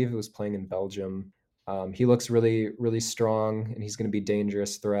from, I believe it was playing in Belgium. He looks really really strong, and he's going to be a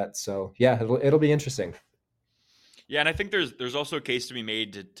dangerous threat. So yeah, it'll be interesting. Yeah, and I think there's also a case to be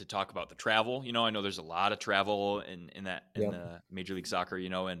made to talk about the travel. I know there's a lot of travel in Yep. the Major League Soccer.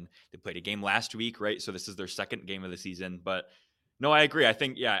 And they played a game last week, right? So this is their second game of the season. But no, I agree. I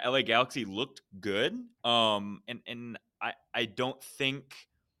think LA Galaxy looked good. And I don't think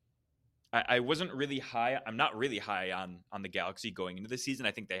I wasn't really high. I'm not really high on the Galaxy going into the season.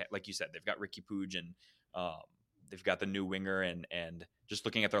 I think they, like you said, they've got Ricky Puig and um, they've got the new winger and just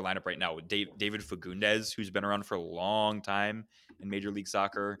looking at their lineup right now, David Fagundes, who's been around for a long time in Major League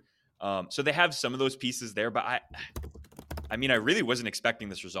Soccer. So they have some of those pieces there, but I mean, I really wasn't expecting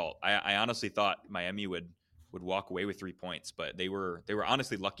this result. I honestly thought Miami would walk away with 3 points, but they were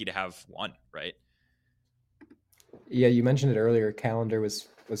honestly lucky to have one, right? Yeah, you mentioned it earlier. Calendar was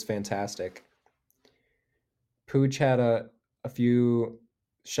fantastic. Pooch had a few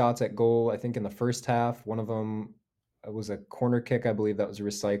shots at goal, I think, in the first half. One of them was a corner kick, I believe, that was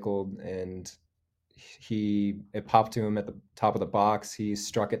recycled, and it popped to him at the top of the box. He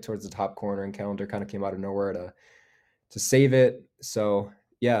struck it towards the top corner, and Calendar kind of came out of nowhere to save it. So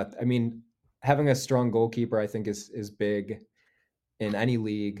yeah, I mean, having a strong goalkeeper, I think, is big in any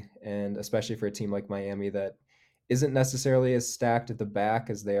league, and especially for a team like Miami that isn't necessarily as stacked at the back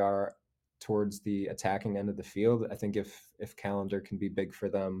as they are towards the attacking end of the field. I think if Calendar can be big for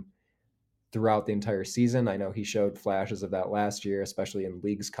them throughout the entire season. I know he showed flashes of that last year, especially in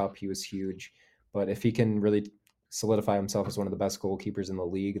Leagues Cup. He was huge, but if he can really solidify himself as one of the best goalkeepers in the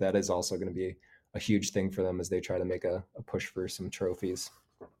league, that is also going to be a huge thing for them as they try to make a push for some trophies.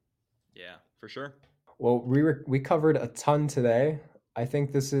 Yeah, for sure. Well, we covered a ton today. I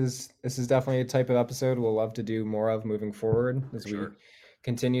think this is definitely a type of episode we'll love to do more of moving forward For as we sure.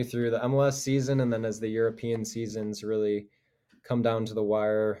 continue through the MLS season, and then as the European seasons really come down to the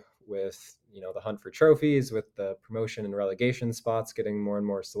wire with the hunt for trophies, with the promotion and relegation spots getting more and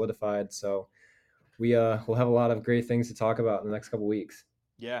more solidified. So we'll have a lot of great things to talk about in the next couple weeks.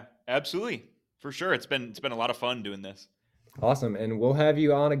 Yeah, absolutely. For sure. It's been a lot of fun doing this. Awesome. And we'll have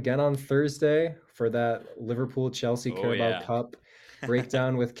you on again on Thursday for that Liverpool Chelsea Oh Carabao yeah. Cup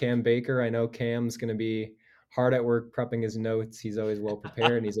breakdown with Cam Baker. I know Cam's going to be hard at work prepping his notes. He's always well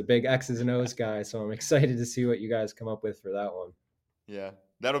prepared, and he's a big X's and O's guy. So I'm excited to see what you guys come up with for that one. Yeah.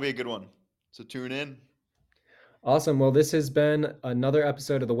 That'll be a good one. So tune in. Awesome. Well, this has been another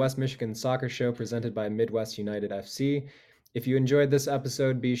episode of the West Michigan Soccer Show presented by Midwest United FC. If you enjoyed this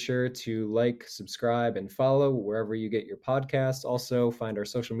episode, be sure to like, subscribe, and follow wherever you get your podcasts. Also, find our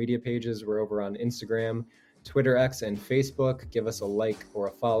social media pages. We're over on Instagram, Twitter X, and Facebook. Give us a like or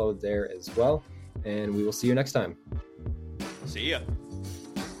a follow there as well. And we will see you next time. See ya.